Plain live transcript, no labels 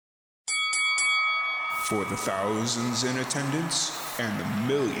For the thousands in attendance and the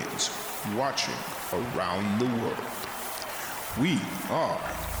millions watching around the world, we are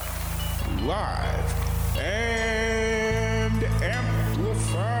live and amplified.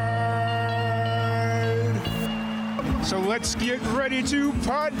 So let's get ready to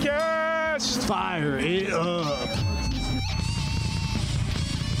podcast. Fire it up.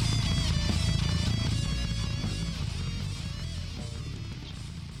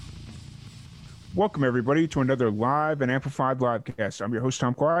 Welcome, everybody, to another live and amplified livecast. I'm your host,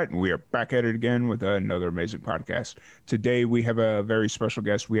 Tom Quiet, and we are back at it again with another amazing podcast. Today, we have a very special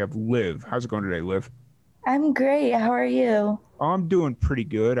guest. We have Liv. How's it going today, Liv? I'm great. How are you? I'm doing pretty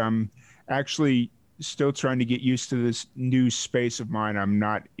good. I'm actually still trying to get used to this new space of mine. I'm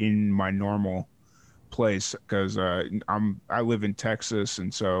not in my normal place because I live in Texas,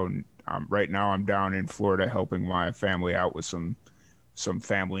 and so right now I'm down in Florida helping my family out with some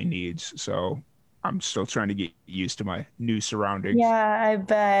family needs. So I'm still trying to get used to my new surroundings. Yeah, I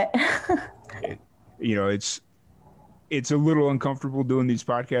bet. It's a little uncomfortable doing these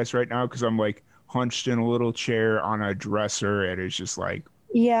podcasts right now because I'm like hunched in a little chair on a dresser, and it's just like.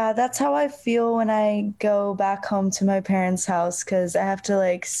 Yeah, that's how I feel when I go back home to my parents' house because I have to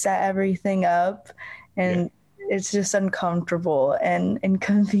like set everything up, and it's just uncomfortable and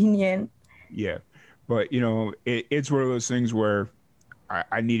inconvenient. Yeah, but it's one of those things where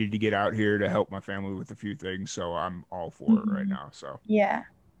I needed to get out here to help my family with a few things, so I'm all for it right now. So yeah,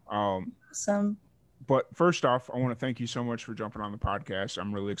 awesome. But first off, I want to thank you so much for jumping on the podcast.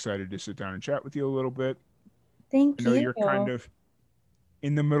 I'm really excited to sit down and chat with you a little bit. Thank you. I know you're kind of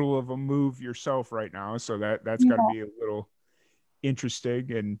in the middle of a move yourself right now, so that's got to be a little interesting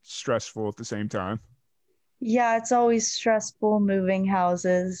and stressful at the same time. Yeah, it's always stressful moving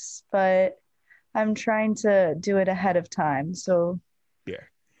houses, but I'm trying to do it ahead of time. So yeah,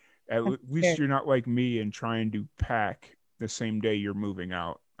 at least you're not like me and trying to pack the same day you're moving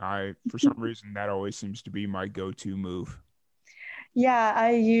out. For some reason, that always seems to be my go-to move. Yeah,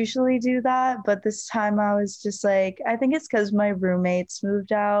 I usually do that, but this time I was just like, I think it's because my roommates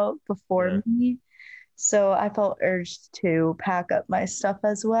moved out before me, so I felt urged to pack up my stuff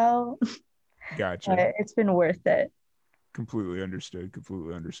as well. Gotcha. But it's been worth it. Completely understood.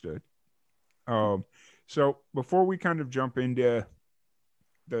 So before we kind of jump into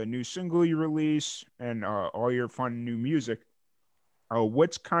the new single you release and all your fun new music,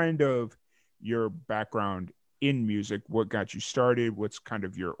 what's kind of your background in music? What got you started? What's kind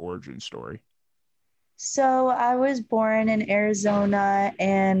of your origin story? So I was born in Arizona,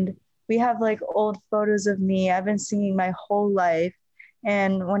 and we have like old photos of me. I've been singing my whole life.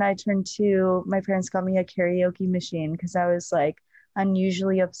 And when I turned 2, my parents got me a karaoke machine because I was like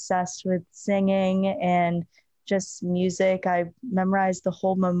unusually obsessed with singing and just music. I memorized the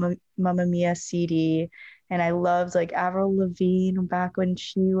whole Mamma Mia CD, and I loved like Avril Lavigne back when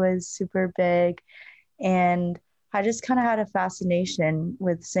she was super big. And I just kind of had a fascination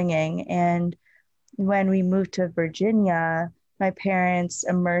with singing. And when we moved to Virginia, my parents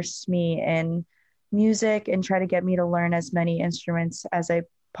immersed me in music and tried to get me to learn as many instruments as I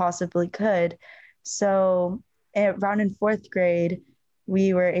possibly could. So around in 4th grade,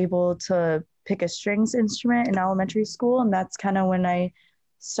 we were able to pick a strings instrument in elementary school. And that's kind of when I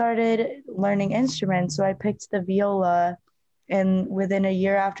started learning instruments. So I picked the viola. And within a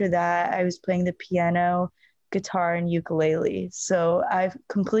year after that, I was playing the piano, guitar, and ukulele. So I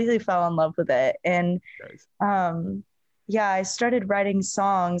completely fell in love with it. And I started writing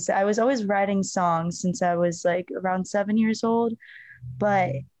songs. I was always writing songs since I was like around 7 years old,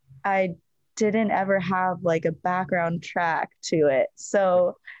 but I didn't ever have like a background track to it.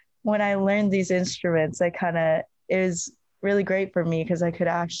 So when I learned these instruments, it was really great for me because I could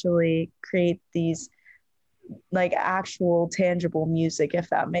actually create these like actual tangible music, if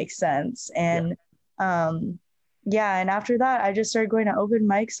that makes sense. And and after that, I just started going to open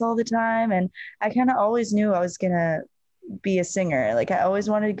mics all the time, and I kind of always knew I was gonna be a singer. Like I always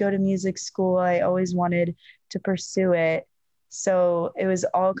wanted to go to music school. I always wanted to pursue it. So it was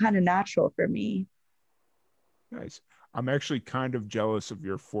all kind of natural for me. Nice. I'm actually kind of jealous of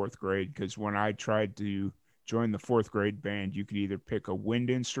your 4th grade because when I tried to join the 4th grade band, you could either pick a wind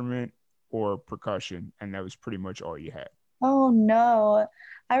instrument or percussion, and that was pretty much all you had. Oh no.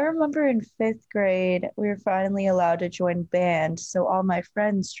 I remember in 5th grade, we were finally allowed to join band. So all my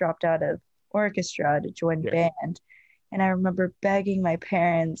friends dropped out of orchestra to join band. And I remember begging my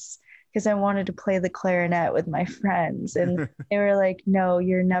parents because I wanted to play the clarinet with my friends. And they were like, no,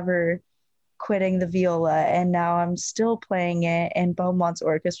 you're never quitting the viola. And now I'm still playing it in Beaumont's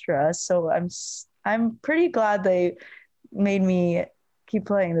orchestra. So I'm pretty glad they made me keep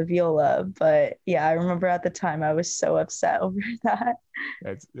playing the viola. But yeah, I remember at the time I was so upset over that.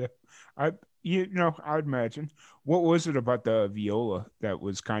 That's I I'd imagine. What was it about the viola that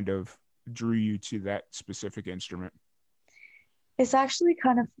was kind of drew you to that specific instrument? It's actually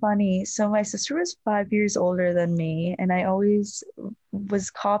kind of funny. So my sister was 5 years older than me, and I always was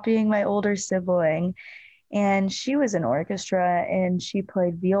copying my older sibling. And she was in orchestra and she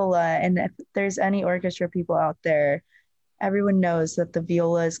played viola. And if there's any orchestra people out there, everyone knows that the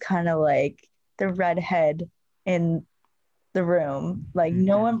viola is kind of like the redhead in the room. Like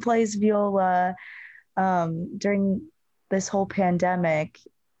no Mhm. one plays viola. During this whole pandemic,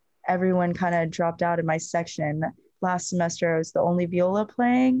 everyone kind of dropped out of my section. Last semester, I was the only viola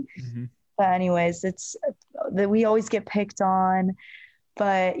playing. Mhm. But anyways, it's that we always get picked on.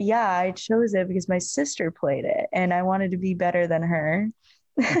 But yeah, I chose it because my sister played it and I wanted to be better than her.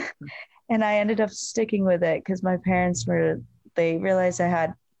 And I ended up sticking with it because my parents they realized I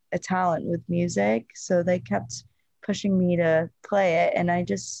had a talent with music. So they kept pushing me to play it. And I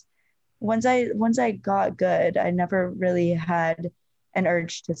just, once I got good, I never really had an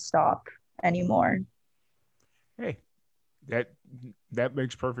urge to stop anymore. Hey, that that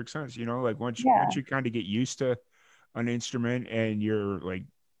makes perfect sense. Like once Yeah. you kind of get used to an instrument and you're like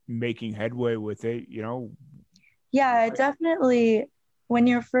making headway with it, Yeah, it why? definitely, when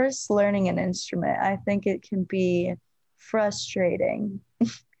you're first learning an instrument, I think it can be frustrating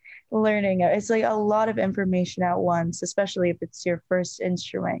learning it. It's like a lot of information at once, especially if it's your first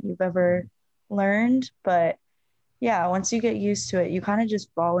instrument you've ever learned. But yeah, once you get used to it, you kind of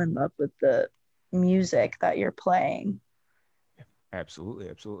just fall in love with the music that you're playing. Absolutely,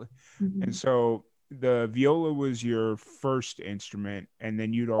 absolutely. And Mhm. so the viola was your first instrument, and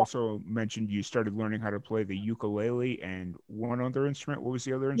then you'd also mentioned you started learning how to play the ukulele and one other instrument. What was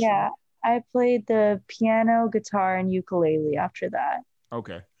the other Yeah, instrument? I played the piano, guitar, and ukulele after that.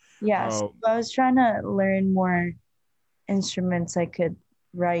 Okay. Yeah, so Oh, I was trying to learn more instruments I could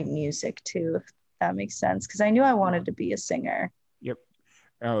write music to, if that makes sense, because I knew I wanted to be a singer. yep.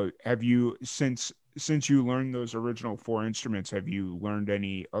 Have you since you learned those original four instruments, have you learned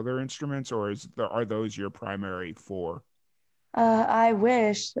any other instruments, or are those your primary four? I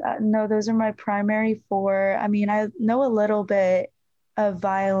wish. No, those are my primary four. I mean, I know a little bit of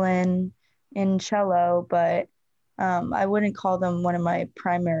violin and cello, but I wouldn't call them one of my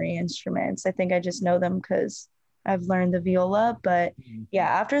primary instruments. I think I just know them because I've learned the viola. But Mhm. yeah,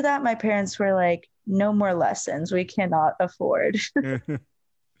 after that, my parents were like, no more lessons. We cannot afford.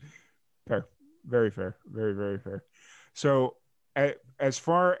 Fair, very fair, very very fair. So, as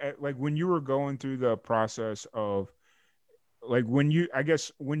far as like when you were going through the process of like I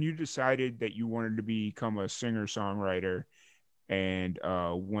guess when you decided that you wanted to become a singer songwriter and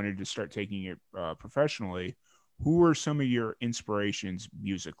wanted to start taking it professionally, who were some of your inspirations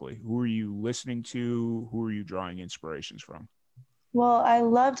musically? Who are you listening to? Who are you drawing inspirations from? Well, I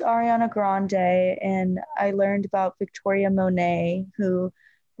loved Ariana Grande and I learned about Victoria Monet, who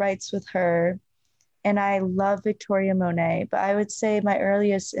writes with her. And I love Victoria Monet, but I would say my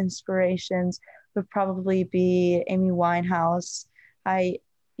earliest inspirations would probably be Amy Winehouse. I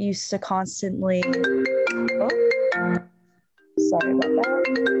used to constantly, oh, sorry about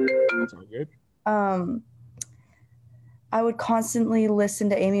that. That's all good. Um, I would constantly listen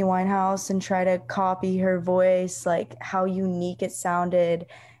to Amy Winehouse and try to copy her voice, like how unique it sounded.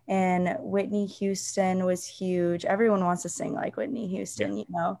 And Whitney Houston was huge. Everyone wants to sing like Whitney Yeah. Houston.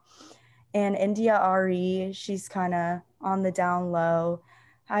 And India Ari, she's kind of on the down low.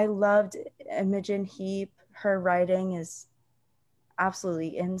 I loved Imogen Heap. Her writing is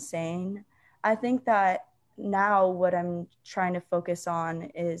absolutely insane. I think that now what I'm trying to focus on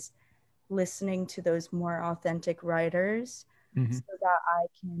is listening to those more authentic writers Hmm. so that I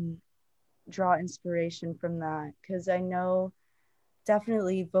can draw inspiration from that. Because I know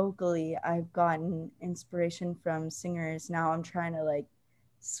definitely vocally I've gotten inspiration from singers. Now I'm trying to like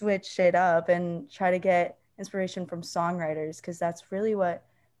switch it up and try to get inspiration from songwriters because that's really what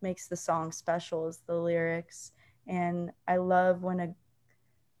makes the song special is the lyrics. And I love when a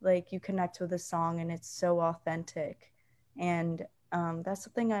like you connect with a song and it's so authentic. And that's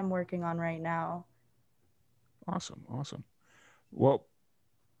something I'm working on right now. Awesome. Awesome. Well,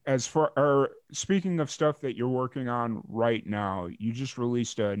 as far or speaking of stuff that you're working on right now, you just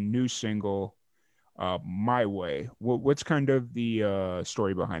released a new single, My Way. What's kind of the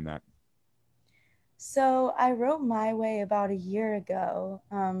story behind that? So I wrote My Way about a year ago.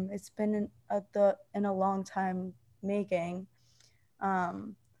 It's been in a long time making.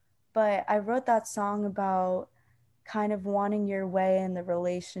 Um, but I wrote that song about kind of wanting your way in the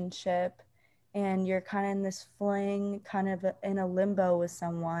relationship and you're kind of in this fling, kind of in a limbo with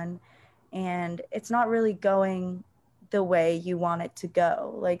someone, and it's not really going the way you want it to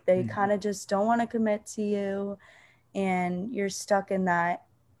go. Like they Mhm. kind of just don't want to commit to you, and you're stuck in that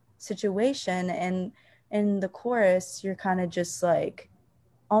situation. And in the chorus, you're kind of just like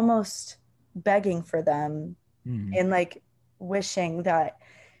almost begging for them Mhm. and like wishing that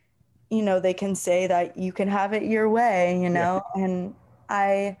they can say that you can have it your way, Yeah. and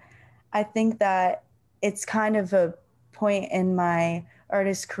I I think that it's kind of a point in my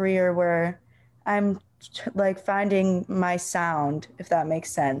artist career where I'm like finding my sound, if that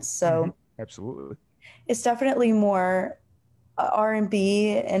makes sense. Mhm. So Absolutely. it's definitely more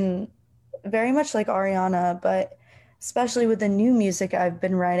R&B and very much like Ariana, but especially with the new music I've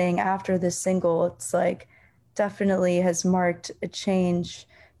been writing after this single, it's like definitely has marked a change.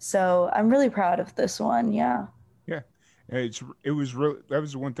 So I'm really proud of this one. Yeah. Yeah. And it was really that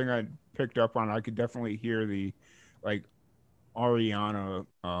was the one thing I picked up on. I could definitely hear the like Ariana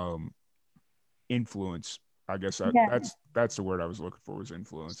influence. I guess Yeah. that's the word I was looking for was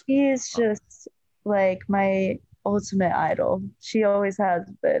influence. She is Uh, just like my ultimate idol. She always has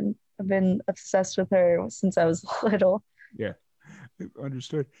been. I've been obsessed with her since I was little. yeah,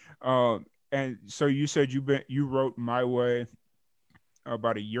 understood. And so you said you wrote My Way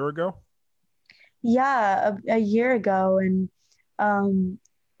about a year ago? Yeah, a year ago, and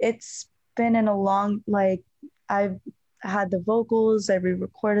it's been in a long like I've had the vocals, I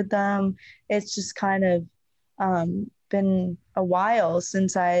re-recorded them. It's just kind of been a while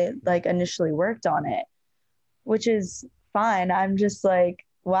since I like initially worked on it, which is fine. I'm just like,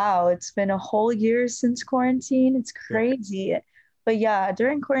 wow, it's been a whole year since quarantine. It's Yeah. crazy. But yeah,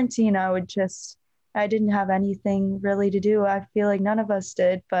 during quarantine, I didn't have anything really to do. I feel like none of us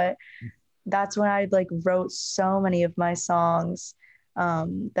did, but that's when I like wrote so many of my songs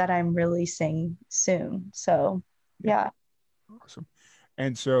that I'm releasing soon. So Yeah. yeah. Awesome.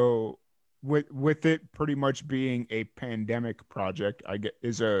 And so with it pretty much being a pandemic project, I get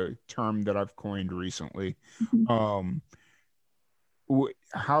is a term that I've coined recently. Um,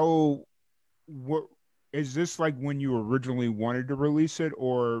 how what is this like when you originally wanted to release it,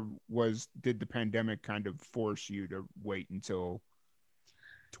 or did the pandemic kind of force you to wait until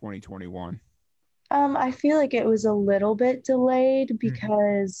 2021? I feel like it was a little bit delayed Hmm.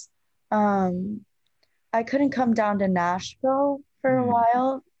 because um I couldn't come down to Nashville for a Hmm.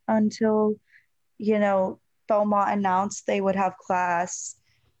 while until, you know, Belmont announced they would have class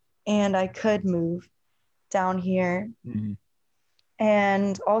and I could move down here Hmm.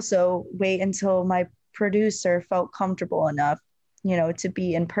 and also wait until my producer felt comfortable enough, to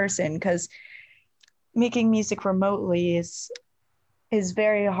be in person because making music remotely is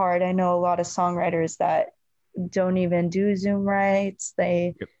very hard. I know a lot of songwriters that don't even do Zoom rights.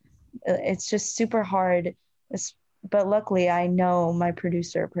 Yep. It's just super hard. But luckily, I know my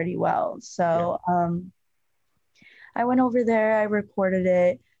producer pretty well. Yeah. So I went over there, I recorded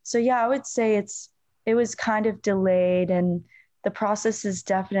it. So yeah, I would say it was kind of delayed and the process is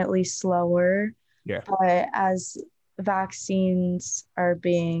definitely slower. Yeah. But as vaccines are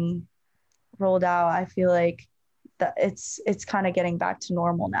being rolled out, I feel like that it's kind of getting back to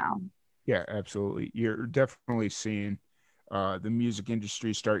normal now. Yeah, absolutely. You're definitely seeing the music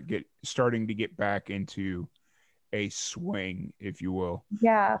industry starting to get back into a swing, if you will.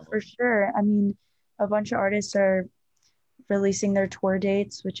 Yeah, for Um, sure. I mean, a bunch of artists are releasing their tour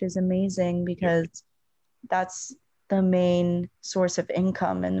dates, which is amazing yep. because that's the main source of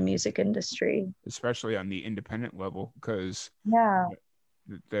income in the music industry. Especially on the independent level, because Yeah,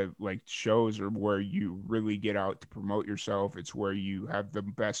 the like shows are where you really get out to promote yourself. It's where you have the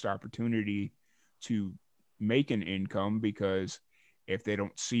best opportunity to make an income because if they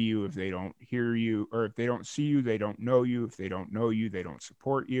don't see you, if they don't hear you, or if they don't see you, they don't know you. If they don't know you, they don't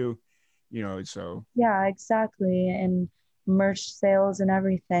support you. So yeah, exactly. And merch sales and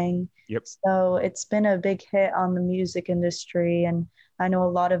everything. yep, So it's been a big hit on the music industry. And I know a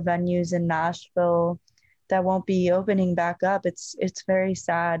lot of venues in Nashville that won't be opening back up. It's very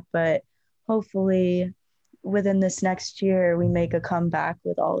sad, but hopefully within this next year we make a comeback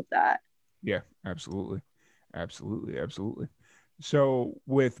with all of that. yeah, absolutely, absolutely, absolutely. So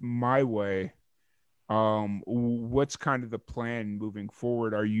with My Way, what's kind of the plan moving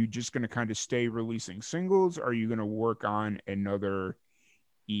forward? Are you just going to kind of stay releasing singles? Are you going to work on another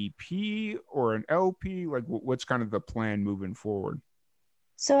EP or an LP? Like, what's kind of the plan moving forward?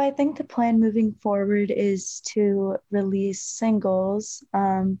 So I think the plan moving forward is to release singles.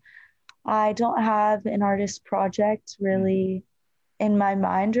 I don't have an artist project Mm-hmm. really in my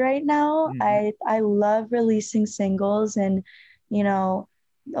mind right now. Mm-hmm. I love releasing singles and you know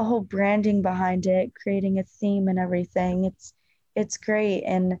the whole branding behind it, creating a theme and everything. It's great,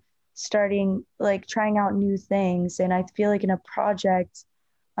 and starting like trying out new things. And I feel like in a project,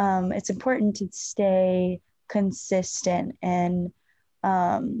 it's important to stay consistent and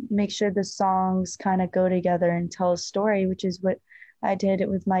make sure the songs kind of go together and tell a story, which is what I did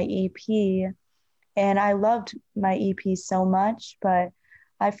with my EP. And I loved my EP so much, but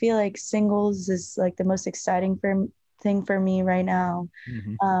I feel like singles is like the most exciting thing for me right now.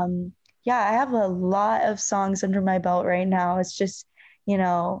 Hmm. Um, yeah, I have a lot of songs under my belt right now. It's just, you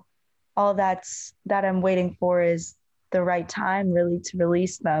know, all that I'm waiting for is the right time really to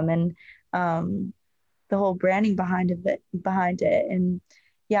release them, and um, the whole branding behind it. And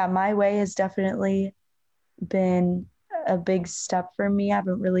yeah, My Way has definitely been a big step for me. I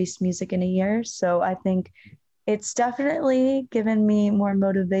haven't released music in a year, so I think it's definitely given me more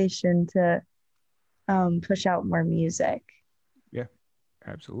motivation to push out more music. Yeah,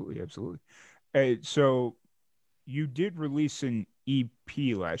 absolutely, absolutely. So you did release an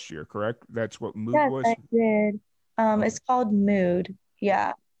EP last year, correct? That's what Mood Yes, was? I did. Okay. It's called Mood.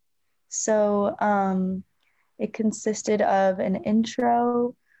 Yeah. So it consisted of an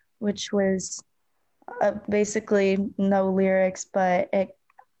intro, which was basically no lyrics, but it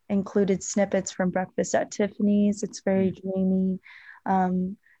included snippets from Breakfast at Tiffany's. It's very dreamy.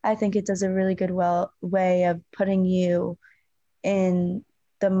 Um, I think it does a really good way of putting you in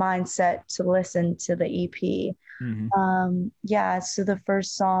the mindset to listen to the EP. Mm-hmm. Yeah, so the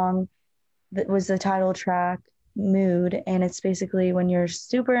first song that was the title track, Mood, and it's basically when you're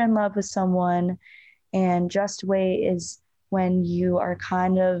super in love with someone, and Just Wait is when you are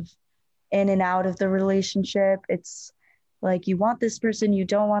kind of in and out of the relationship. It's like you want this person, you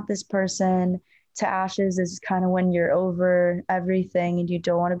don't want this person. To Ashes is kind of when you're over everything and you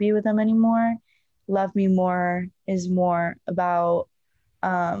don't want to be with them anymore. Love Me More is more about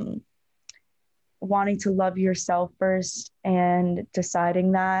um, wanting to love yourself first and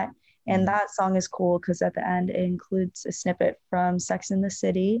deciding that. And Mm-hmm. that song is cool because at the end it includes a snippet from Sex in the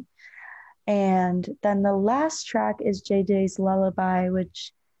City. And then the last track is JJ's Lullaby,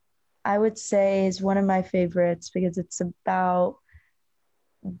 which I would say is one of my favorites because it's about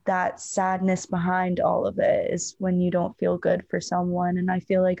that sadness behind all of it is when you don't feel good for someone. And I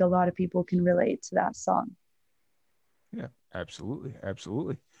feel like a lot of people can relate to that song. Yeah, absolutely,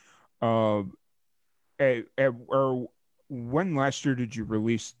 absolutely. Um, or when last year did you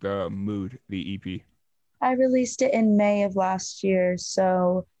release the Mood, the EP? I released it in May of last year.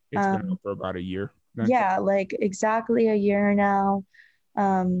 So, It's been out for about a year then. yeah, like exactly a year now.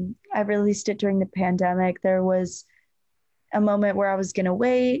 I released it during the pandemic. There was a moment where I was going to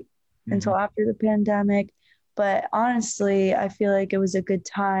wait Hmm. until after the pandemic. But honestly, I feel like it was a good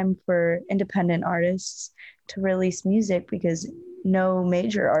time for independent artists to release music because no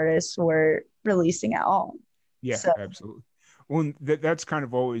major artists were releasing at all. Yeah, So, absolutely. Well, that's kind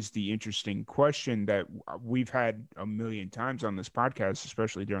of always the interesting question that we've had a million times on this podcast,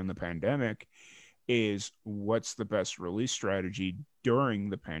 especially during the pandemic, is what's the best release strategy during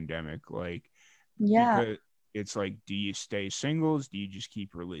the pandemic? Like, yeah, because it's like, do you stay singles? Do you just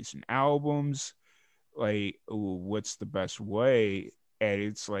keep releasing albums? Like, what's the best way? And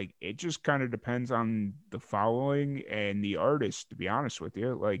it's like, it just kind of depends on the following and the artist, to be honest with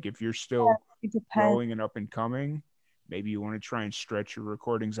you. Like, if you're still it depends. growing and up and coming, maybe you want to try and stretch your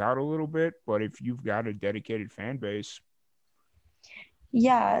recordings out a little bit. But if you've got a dedicated fan base,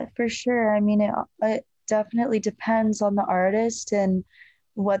 Yeah, for sure. I mean, it definitely depends on the artist and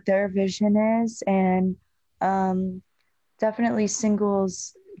what their vision is. And um, definitely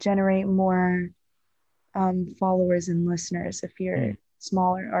singles generate more followers and listeners if you're a mm,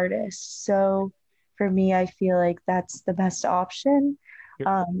 smaller artist. So for me, I feel like that's the best option. yep,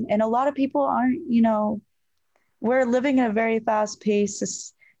 And a lot of people aren't, we're living in a very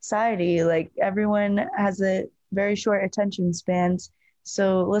fast-paced society. Like everyone has a very short attention spans.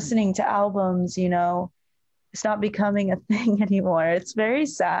 So listening to albums, it's not becoming a thing anymore. It's very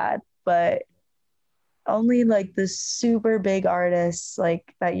sad, but only like the super big artists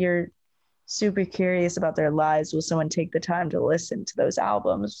like that you're super curious about their lives will someone take the time to listen to those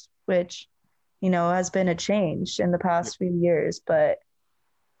albums, which, has been a change in the yep, past few years, but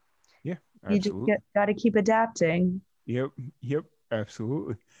yeah, you just absolutely. got to keep adapting. Yep, yep,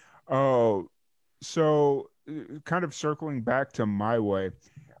 absolutely. Oh, so kind of circling back to My Way,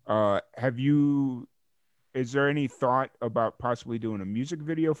 have you, is there any thought about possibly doing a music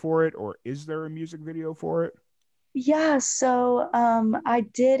video for it, or is there a music video for it? Yeah, so I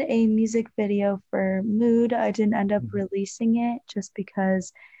did a music video for Mood. I didn't end up Mhm. releasing it just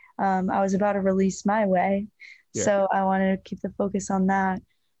because I was about to release My Way. Yeah. So I wanted to keep the focus on that.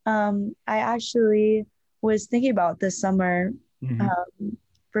 I actually was thinking about this summer Hmm. um,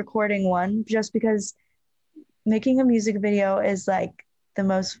 recording one just because making a music video is like the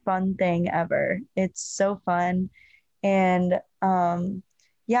most fun thing ever. It's so fun. And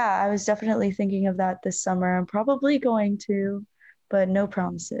yeah, I was definitely thinking of that this summer. I'm probably going to, but no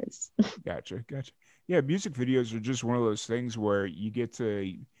promises. Gotcha, gotcha. Yeah, music videos are just one of those things where you get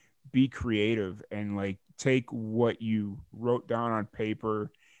to be creative and like take what you wrote down on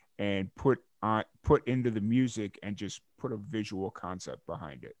paper and put into the music and just put a visual concept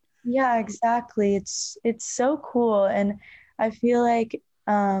behind it. Yeah, exactly. It's so cool. And I feel like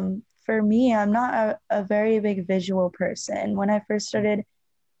for me, I'm not a very big visual person. When I first started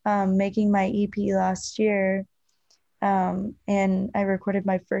making my EP last year, and I recorded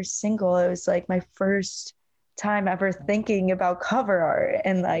my first single, it was like my first time ever thinking about cover art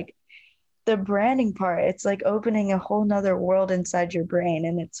and like the branding part. It's like opening a whole nother world inside your brain.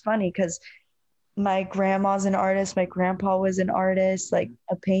 And it's funny because my grandma's an artist, my grandpa was an artist, like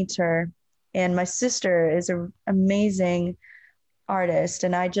a painter, and my sister is an amazing artist.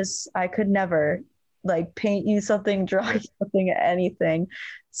 And I could never like paint you something, draw Yeah. you something, anything.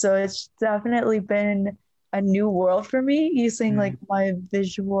 So it's definitely been a new world for me using like Mhm. my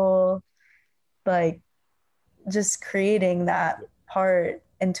visual, like just creating that Yeah. part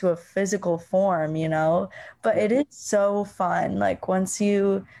into a physical form, you know? But Yeah. it is so fun. Like once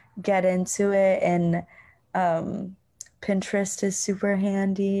you get into it and um Pinterest is super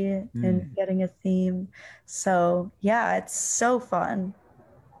handy in Mhm. getting a theme. So yeah, it's so fun.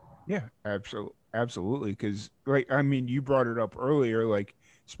 Yeah, absolutely, absolutely. Because, like, I mean, you brought it up earlier. Like,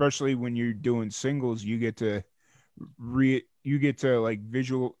 especially when you're doing singles, you get to like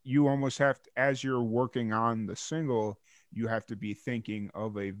visual. You almost have to, as you're working on the single, you have to be thinking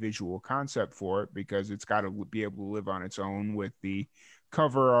of a visual concept for it because it's got to be able to live on its own with the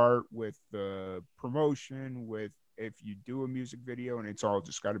cover art, with the promotion, with if you do a music video, and it's all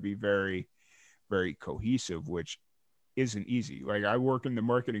just got to be very, very cohesive, which isn't easy. Like I work in the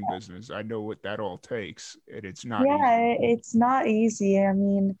marketing business. I know what that all takes, and it's not Yeah, easy. it's not easy. I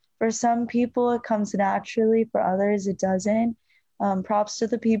mean, for some people it comes naturally, for others it doesn't. Props to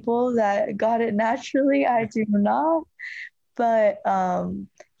the people that got it naturally. I do not. But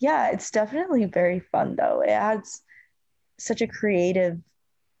yeah, it's definitely very fun though. It adds such a creative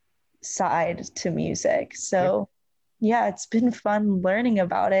side to music. Yep. So yeah, it's been fun learning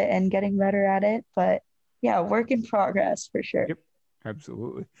about it and getting better at it. But yeah, work in progress for sure. Yep.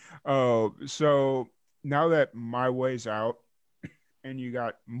 Absolutely. So now that my way's out and you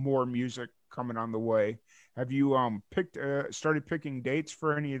got more music coming on the way, have you picked started picking dates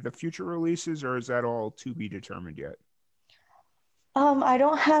for any of the future releases, or is that all to be determined yet? I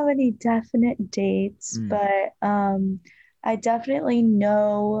don't have any definite dates, Mm. but I definitely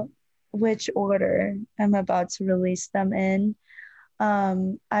know which order I'm about to release them in.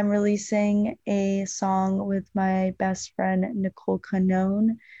 I'm releasing a song with my best friend Nicole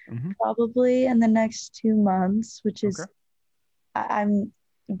Canone Hmm. probably in the next 2 months, which Okay. is I'm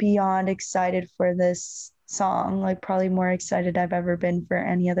beyond excited for this song, like probably more excited I've ever been for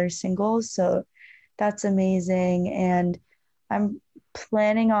any other single. So that's amazing. And I'm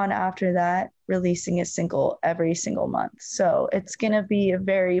planning on after that releasing a single every single month. So it's going to be a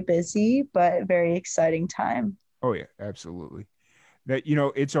very busy but very exciting time. Oh yeah, absolutely. That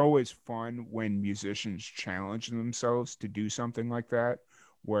it's always fun when musicians challenge themselves to do something like that,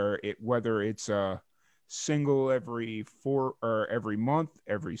 whether it's a single every four or every month,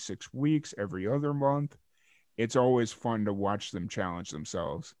 every 6 weeks, every other month. It's always fun to watch them challenge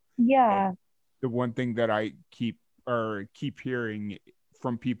themselves. And Yeah. the one thing that I keep hearing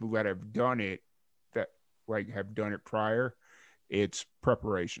from people that have done it, that like have done it prior, it's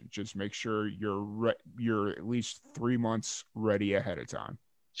preparation. Just make sure you're at least 3 months ready ahead of time.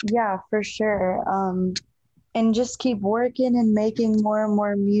 Yeah, for sure. And just keep working and making more and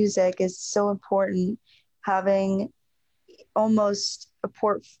more music is so important. Having almost a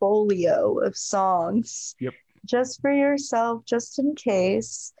portfolio of songs Yep. just for yourself, just in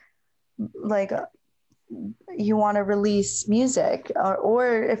case, like you want to release music,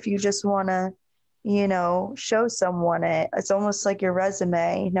 or if you just want to, show someone it. It's almost like your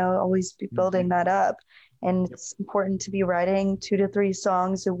resume, always be Hmm. building that up. And Yep. it's important to be writing 2 to 3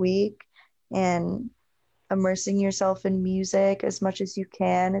 songs a week and immersing yourself in music as much as you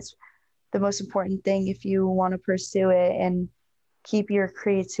can. It's the most important thing if you want to pursue it and keep your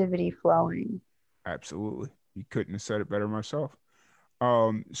creativity flowing. Absolutely. You couldn't have said it better myself.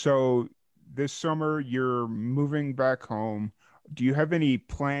 So this summer you're moving back home. Do you have any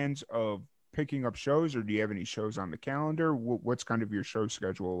plans of picking up shows, or do you have any shows on the calendar? What's kind of your show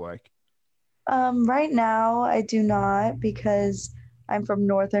schedule like? Right now, I do not because I'm from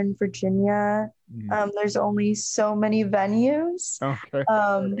Northern Virginia. Mhm. There's only so many venues. Okay.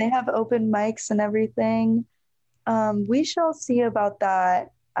 They have open mics and everything. We shall see about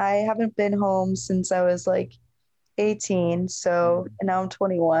that. I haven't been home since I was like 18, so Mhm. and now I'm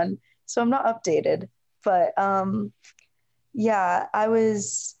 21, so I'm not updated. But yeah, I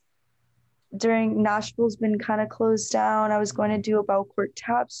was during Nashville's been kind of closed down. I was going to do a Belcourt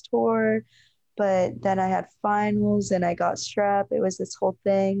Taps tour, but then I had finals and I got strep. It was this whole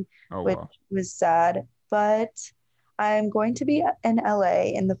thing, Oh which wow. was sad. But I'm going to be in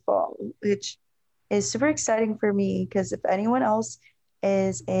LA in the fall, which is super exciting for me because if anyone else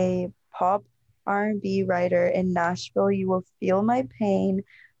is a pop R&B writer in Nashville, you will feel my pain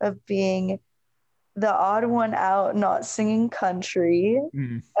of being the odd one out, not singing country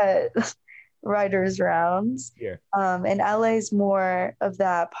Mhm. at writers' rounds. Yeah. And LA is more of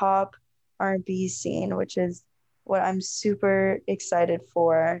that pop R&B scene, which is what I'm super excited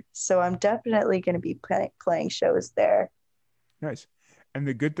for. So I'm definitely going to be playing shows there. Nice. And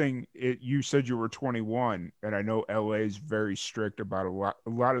the good thing, you said you were 21, and I know LA is very strict about a lot. A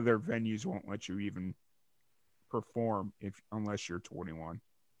lot of their venues won't let you even perform if unless you're 21.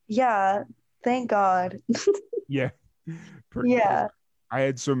 Yeah, thank God. Yeah, because Yeah. I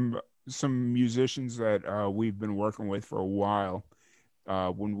had some musicians that we've been working with for a while.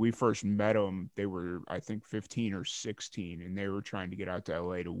 When we first met them, they were I think 15 or 16, and they were trying to get out to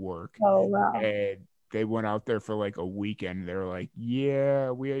LA to work. Oh, wow. And they went out there for like a weekend. They're like,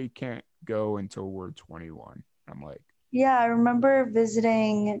 "Yeah, we can't go until we're 21." I'm like, Yeah, I remember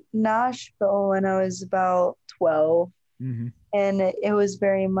visiting Nashville when I was about 12, hmm and it was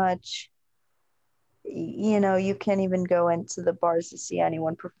very much, you can't even go into the bars to see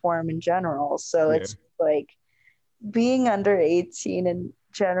anyone perform in general. So yeah, it's like being under 18 in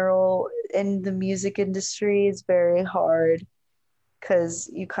general in the music industry is very hard because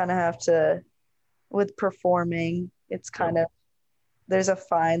you kind of have to, with performing, it's yep, kind of, there's a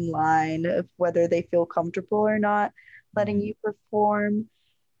fine line of whether they feel comfortable or not letting mhm, you perform.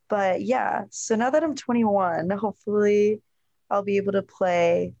 But yeah, so now that I'm 21, hopefully I'll be able to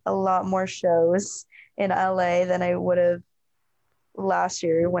play a lot more shows in LA than I would have last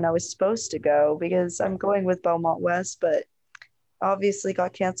year when I was supposed to go because yeah, I'm going with Belmont West, but obviously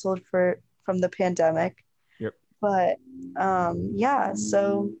got canceled for from the pandemic. yep, But yeah,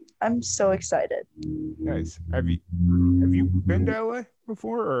 so I'm so excited. nice. Have you been to LA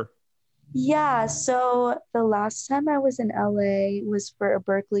before? Or Yeah, so the last time I was in LA was for a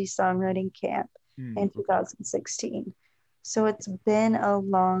Berkeley songwriting camp in Okay, 2016. So it's been a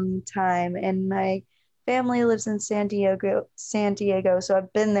long time and my family lives in San Diego, so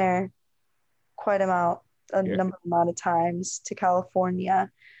I've been there a yeah, number amount of times to California.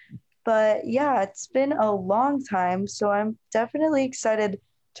 But yeah, it's been a long time, so I'm definitely excited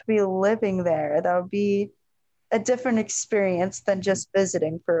to be living there. That would be a different experience than just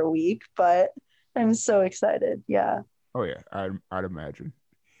visiting for a week, but I'm so excited. Yeah. oh yeah, I'd imagine.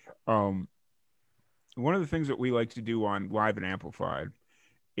 Um, one of the things that we like to do on Live and Amplified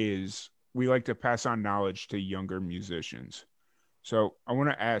is we like to pass on knowledge to younger musicians. So I want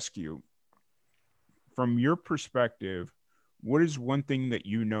to ask you, from your perspective, what is one thing that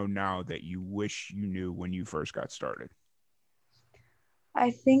you know now that you wish you knew when you first got started?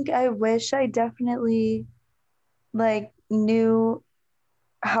 I think I wish I definitely like knew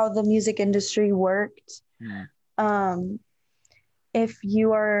how the music industry worked. Hmm. Um, if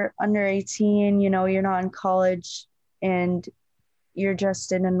you are under 18, you're not in college and you're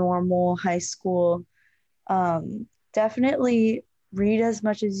just in a normal high school, definitely read as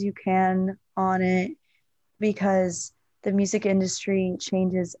much as you can on it because the music industry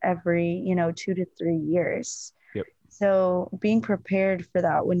changes every, 2 to 3 years. Yep. So being prepared for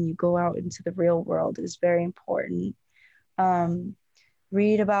that when you go out into the real world is very important. Um,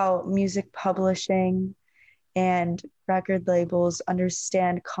 Read about music publishing and record labels,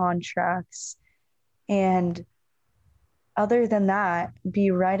 understand contracts, and other than that,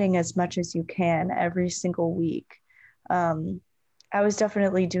 be writing as much as you can every single week. Um, I was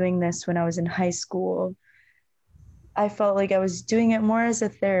definitely doing this when I was in high school. I felt like I was doing it more as a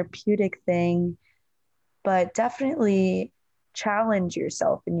therapeutic thing, but definitely challenge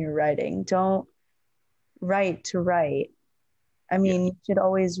yourself in your writing. Don't write to write. I Yeah. mean, you should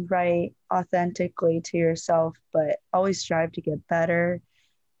always write authentically to yourself, but always strive to get better.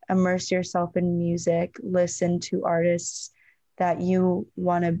 Immerse yourself in music, listen to artists that you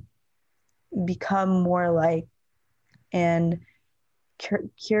want to become more like, and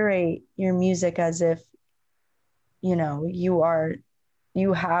curate your music as if,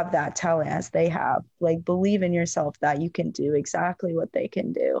 you have that talent as they have. Like, believe in yourself that you can do exactly what they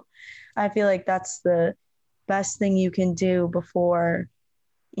can do. I feel like that's the best thing you can do before,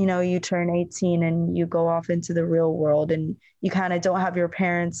 you turn 18 and you go off into the real world and you kind of don't have your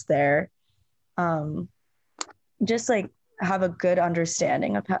parents there. Um, just like have a good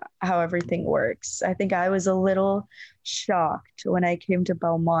understanding of how everything works. I think I was a little shocked when I came to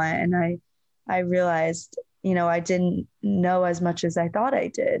Belmont and I realized, I didn't know as much as I thought I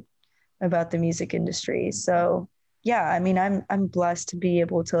did about the music industry. So, yeah, I mean, I'm blessed to be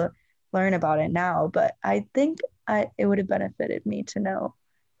able to learn about it now, but I think it would have benefited me to know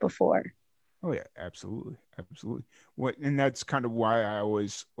before. Oh yeah, absolutely, absolutely. What, and that's kind of why I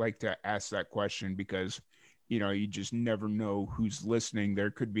always like to ask that question, because you just never know who's listening.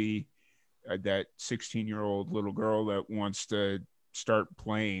 There could be that 16-year-old little girl that wants to start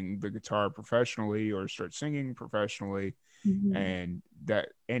playing the guitar professionally or start singing professionally, Mhm. and that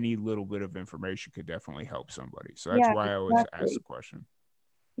any little bit of information could definitely help somebody. So that's Yeah, why I always ask the exactly. question.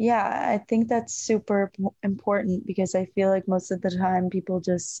 Yeah, I think that's super important because I feel like most of the time people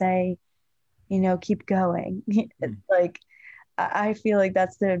just say, keep going. Mm, Like, I feel like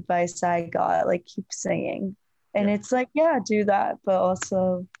that's the advice I got, like, keep singing. And yep, it's like, yeah, do that, but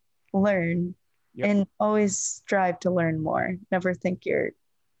also learn yep, and always strive to learn more. Never think you're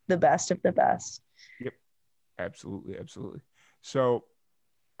the best of the best. yep, absolutely, absolutely. So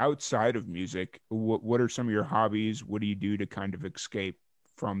outside of music, what are some of your hobbies? What do you do to kind of escape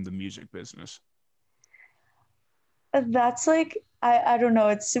from the music business? That's like, I don't know,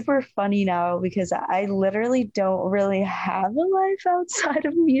 it's super funny now because I literally don't really have a life outside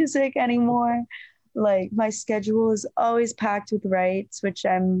of music anymore. Like, my schedule is always packed with rights, which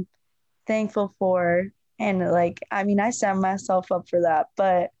I'm thankful for. And like, I mean, I set myself up for that,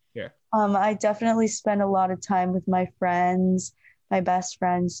 but Yeah. I definitely spend a lot of time with my friends, my best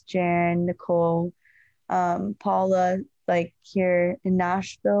friends, Jan, Nicole, Paula, like here in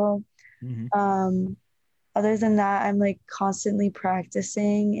Nashville. Hmm. Um, Other than that, I'm like constantly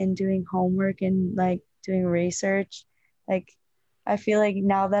practicing and doing homework and like doing research. Like, I feel like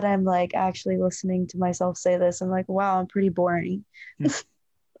now that I'm like actually listening to myself say this, I'm like, wow, I'm pretty boring.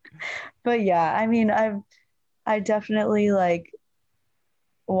 But yeah, I mean, I definitely like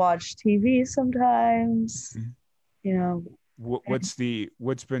watch TV sometimes, you know.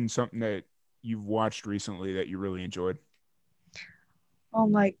 What's been something that you've watched recently that you really enjoyed? Oh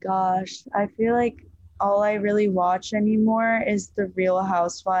my gosh. I feel like all I really watch anymore is The Real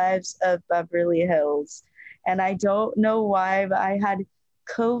Housewives of Beverly Hills. And I don't know why, but I had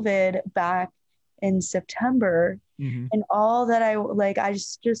COVID back in September. Hmm. And all that I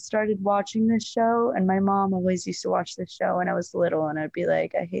just started watching this show. And my mom always used to watch this show when I was little. And I'd be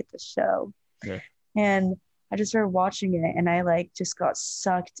like, I hate this show. Yeah. And I just started watching it and I like just got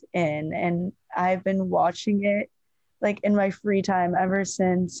sucked in. And I've been watching it like in my free time ever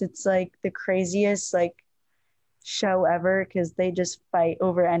since. It's like the craziest like show ever because they just fight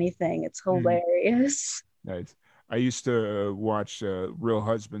over anything. It's Hmm. hilarious. Nice. I used to watch Real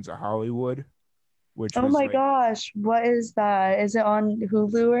Husbands of Hollywood, which Oh was my like gosh, what is that? Is it on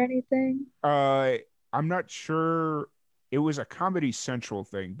Hulu or anything? uh I'm not sure. It was a Comedy Central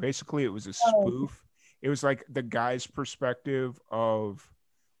thing. Basically, it was a Oh, spoof. It was like the guy's perspective of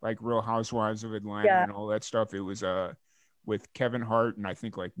like Real Housewives of Atlanta yeah. and all that stuff. It was with Kevin Hart and I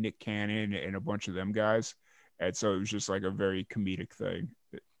think like Nick Cannon and a bunch of them guys. And so it was just like a very comedic thing.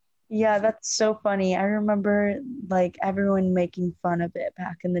 It Yeah, was like, that's so funny. I remember like everyone making fun of it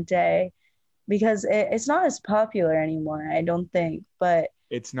back in the day because it's not as popular anymore, I don't think. But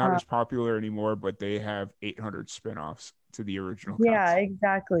it's not uh, as popular anymore, but they have 800 spinoffs to the original yeah, concept.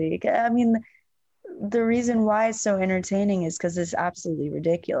 exactly. I mean, the reason why it's so entertaining is because it's absolutely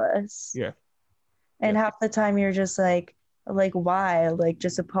ridiculous. Yeah. And Yep. half the time you're just like why? Like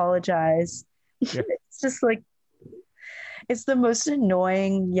just apologize. Yeah. It's just like it's the most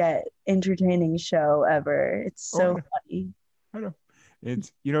annoying yet entertaining show ever. It's Oh, I so know. funny. I know.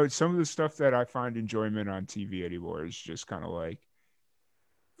 It's some of the stuff that I find enjoyment on TV anymore is just kind of like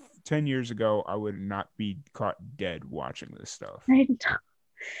 10 years ago I would not be caught dead watching this stuff. I know.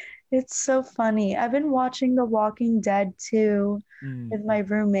 It's so funny. I've been watching The Walking Dead too Mm. with my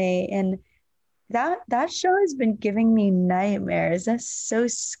roommate, and that show has been giving me nightmares. That's so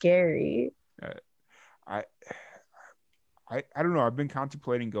scary. Uh, I I don't know. I've been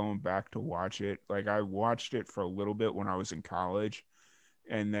contemplating going back to watch it. Like I watched it for a little bit when I was in college,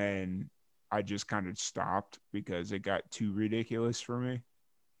 and then I just kind of stopped because it got too ridiculous for me.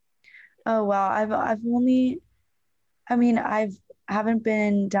 Oh wow, I've only I mean, haven't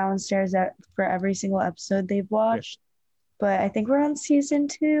been downstairs for every single episode they've Yeah. watched, but I think we're on season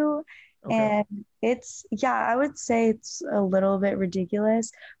two. Okay. And yeah, I would say it's a little bit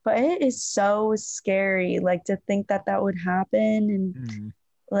ridiculous, but it is so scary, like to think that that would happen and Mhm.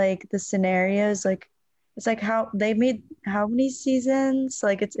 like the scenarios, like it's like how they made how many seasons?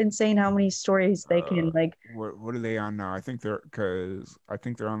 Like it's insane how many stories they can like What are they on now? I think they're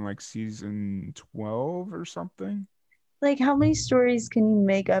on like season 12 or something. how many stories can you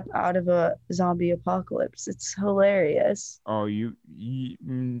make up out of a zombie apocalypse? It's hilarious. Oh,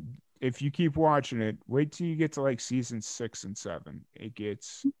 if you keep watching it, wait till you get to like season 6 and 7. It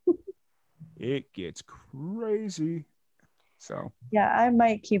gets crazy. So Yeah, I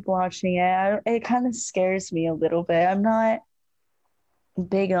might keep watching it. It kind of scares me a little bit. I'm not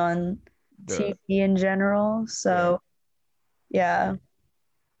big on the TV in general, yeah, so yeah.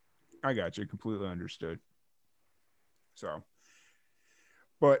 I got you completely understood. So,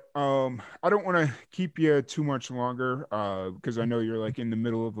 but I don't want to keep you too much longer because I know you're like in the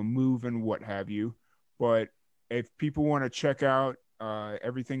middle of a move and what have you. But if people want to check out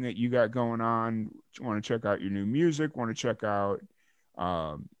everything that you got going on, want to check out your new music, want to check out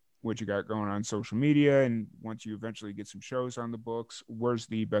um, what you got going on social media, and once you eventually get some shows on the books, where's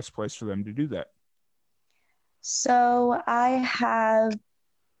the best place for them to do that? So I have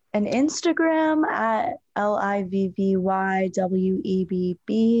an Instagram at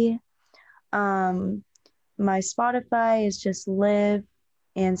LIVVYWEBB. Um, my Spotify is just Live,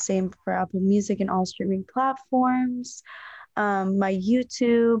 and same for Apple Music and all streaming platforms. My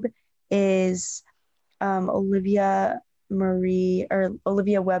YouTube is Olivia Marie or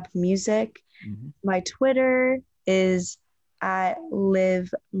Olivia Webb Music. Mm-hmm. My Twitter is at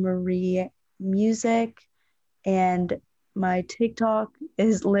Liv Marie Music, and my TikTok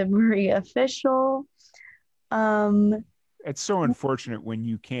is Liv Marie Official. Um, It's so unfortunate when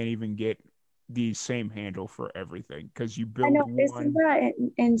you can't even get the same handle for everything because you I build know, isn't one. that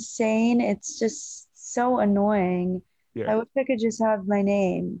insane? It's just so annoying. Yeah. I wish I could just have my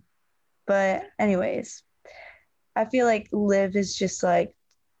name. But anyways, I feel like Liv is just like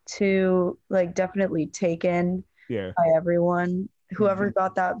too like definitely taken Yeah. by everyone. Mm-hmm. Whoever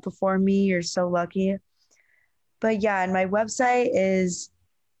got that before me, you're so lucky. But yeah, and my website is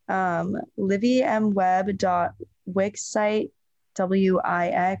livyMweb.wixsite Mm-hmm.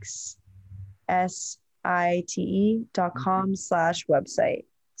 wixsite.com/website.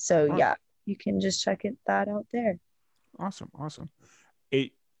 So Awesome. yeah, you can just check that out there. Awesome. Awesome.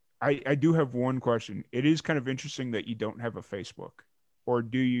 It, I do have one question. It is kind of interesting that you don't have a Facebook, or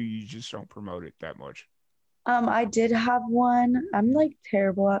do you? You just don't promote it that much. I did have one. I'm like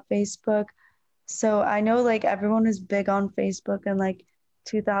terrible at Facebook. So I know like everyone was big on Facebook in like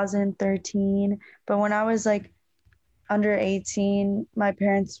 2013, but when I was like under 18, my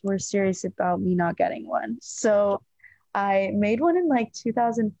parents were serious about me not getting one. Gotcha. So I made one in like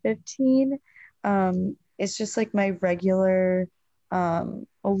 2015. It's just like my regular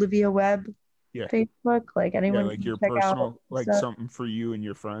Olivia Webb Yeah. Facebook. Like Yeah. anyone Like can your check out personal, like stuff. something for you and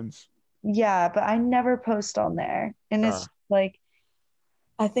your friends. Yeah, but I never post on there. And Uh, it's like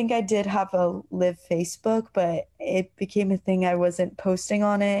I think I did have a live Facebook, but it became a thing I wasn't posting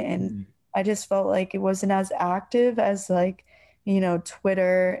on it. And mm, I just felt like it wasn't as active as like,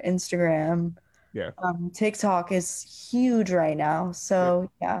 Twitter, Instagram. yeah. TikTok is huge right now. Yep.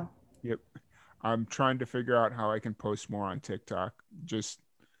 So yeah. Yep. I'm trying to figure out how I can post more on TikTok. Just,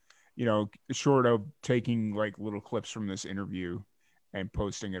 short of taking like little clips from this interview and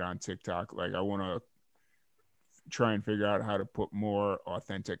posting it on TikTok. Like I want to try and figure out how to put more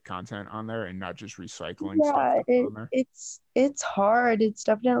authentic content on there and not just recycling stuff Yeah, that's on there. it's hard. It's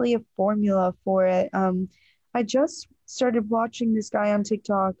definitely a formula for it. I just started watching this guy on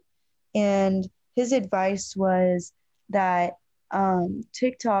TikTok, and his advice was that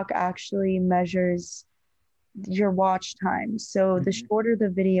TikTok actually measures your watch time. So the Mm-hmm. shorter the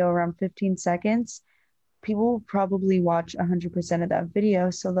video, around 15 seconds, people will probably watch 100% of that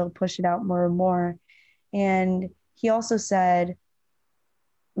video, so they'll push it out more and more. And he also said,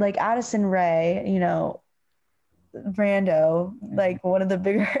 like Addison Ray, Brando, Mm-hmm. like one of the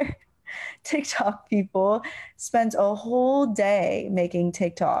bigger TikTok people, spends a whole day making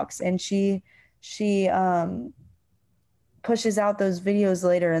TikToks, and she pushes out those videos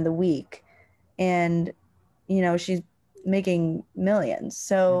later in the week, and she's making millions.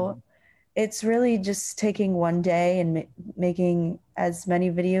 So Mm-hmm. it's really just taking one day and making as many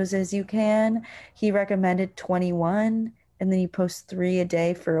videos as you can. He recommended 21, and then you post 3 a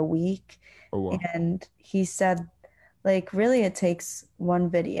day for a week. Oh well. And he said, like, really, it takes one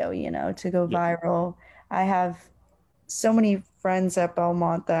video, to go Yeah. viral. I have so many friends at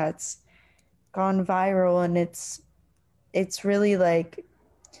Belmont that's gone viral, and it's really like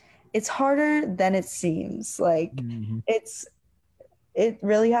it's harder than it seems. Like Hmm. it's it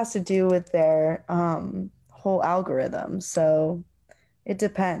really has to do with their whole algorithm. So it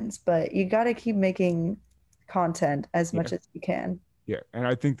depends, but you got to keep making content as Yeah. much as you can. Yeah. And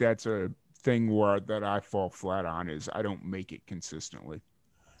I think that's a thing where that I fall flat on is I don't make it consistently.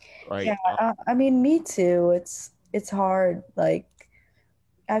 Yeah, Right. I mean, me too. It's hard. Like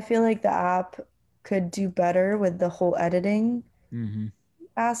I feel like the app could do better with the whole editing Hmm.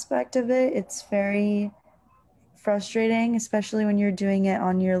 aspect of it. It's very frustrating, especially when you're doing it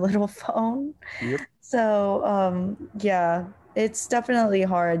on your little phone. Yep. So, yeah, it's definitely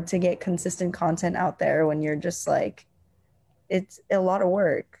hard to get consistent content out there when you're just like, it's a lot of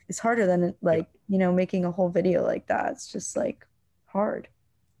work. It's harder than Yep. like, making a whole video like that. It's just like hard.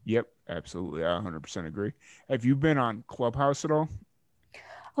 Yep. Absolutely. I 100% agree. Have you been on Clubhouse at all?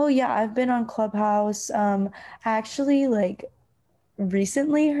 Oh yeah, I've been on Clubhouse. I actually like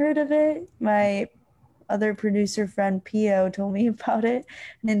recently heard of it. My other producer friend Pio told me about it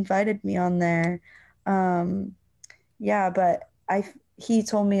and invited me on there. Um, yeah, but he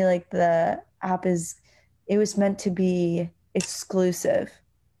told me like the app is it was meant to be exclusive.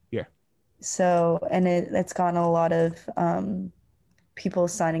 Yeah. So, and it's gotten a lot of people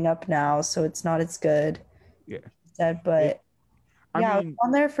signing up now, so it's not as good, Yeah. he said. It, But I yeah, I was mean,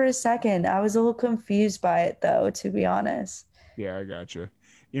 on there for a second. I was a little confused by it though, to be honest. yeah, I gotcha.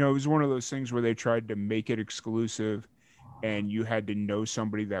 It was one of those things where they tried to make it exclusive and you had to know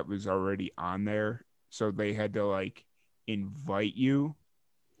somebody that was already on there. So they had to like invite you.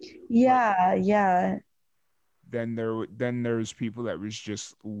 But Yeah, yeah. then there's people that was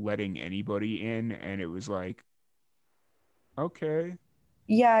just letting anybody in and it was like, okay.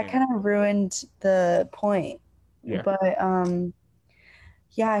 Yeah, it And kind of ruined the point. yeah, But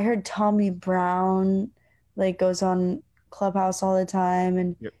yeah, I heard Tommy Brown like goes on Clubhouse all the time,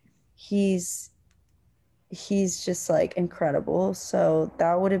 and yep. he's he's just like incredible. So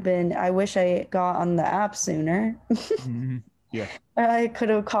that would have been I wish I got on the app sooner. Mhm. Yeah. I could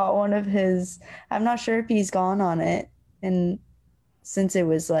have caught one of his. I'm not sure if he's gone on it, and since it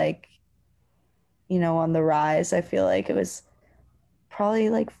was like, on the rise, I feel like it was probably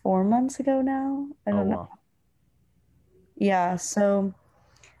like 4 months ago now. I Oh don't know. wow. Yeah, so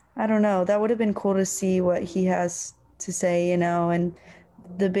I don't know. That would have been cool to see what he has to say, and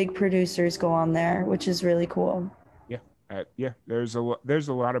the big producers go on there, which is really cool. Yeah. Yeah, there's a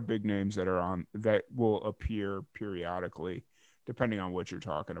lot of big names that are on that will appear periodically depending on what you're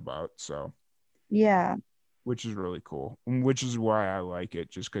talking about. So Yeah. which is really cool, and which is why I like it,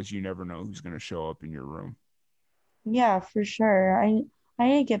 just because you never know who's going to show up in your room. Yeah, for sure. I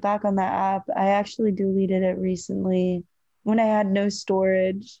need to get back on that app. I actually deleted it recently when I had no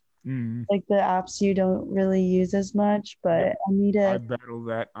storage, Mm, like the apps you don't really use as much, yep, but I need I to. battle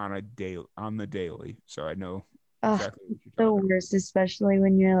that on the daily, so I know Ugh, exactly what it's you're the talking about. worst, especially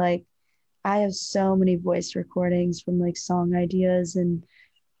when you're like, I have so many voice recordings from like song ideas and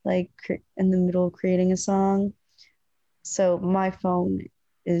like in the middle of creating a song. So my phone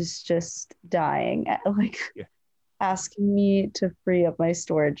is just dying, like Yeah, asking me to free up my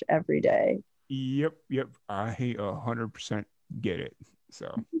storage every day. yep, I 100% get it.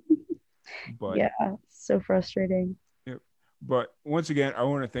 So, but Yeah, so frustrating. yep, but once again, I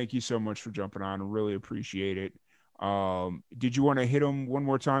want to thank you so much for jumping on. I really appreciate it. Did you want to hit them one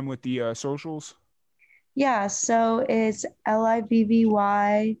more time with the socials? Yeah, so it's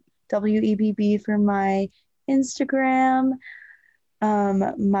LIVVYWEBB for my Instagram.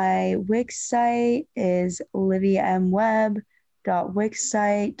 My Wix site is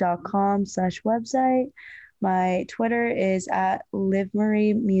liviamweb.wixsite.com/website. My Twitter is at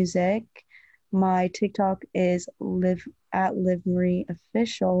LiveMarieMusic. My TikTok is live at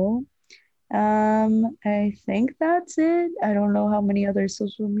LiveMarieOfficial. I think that's it. I don't know how many other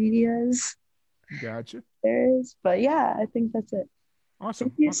social medias Gotcha. there is, but yeah, I think that's it. Thank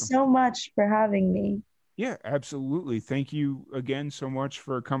Awesome, you awesome. so much for having me. Yeah, absolutely. Thank you again so much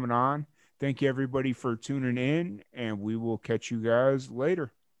for coming on. Thank you everybody for tuning in, and we will catch you guys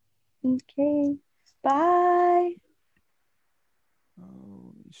later. Okay, bye.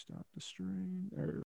 Oh, let me stop the stream. There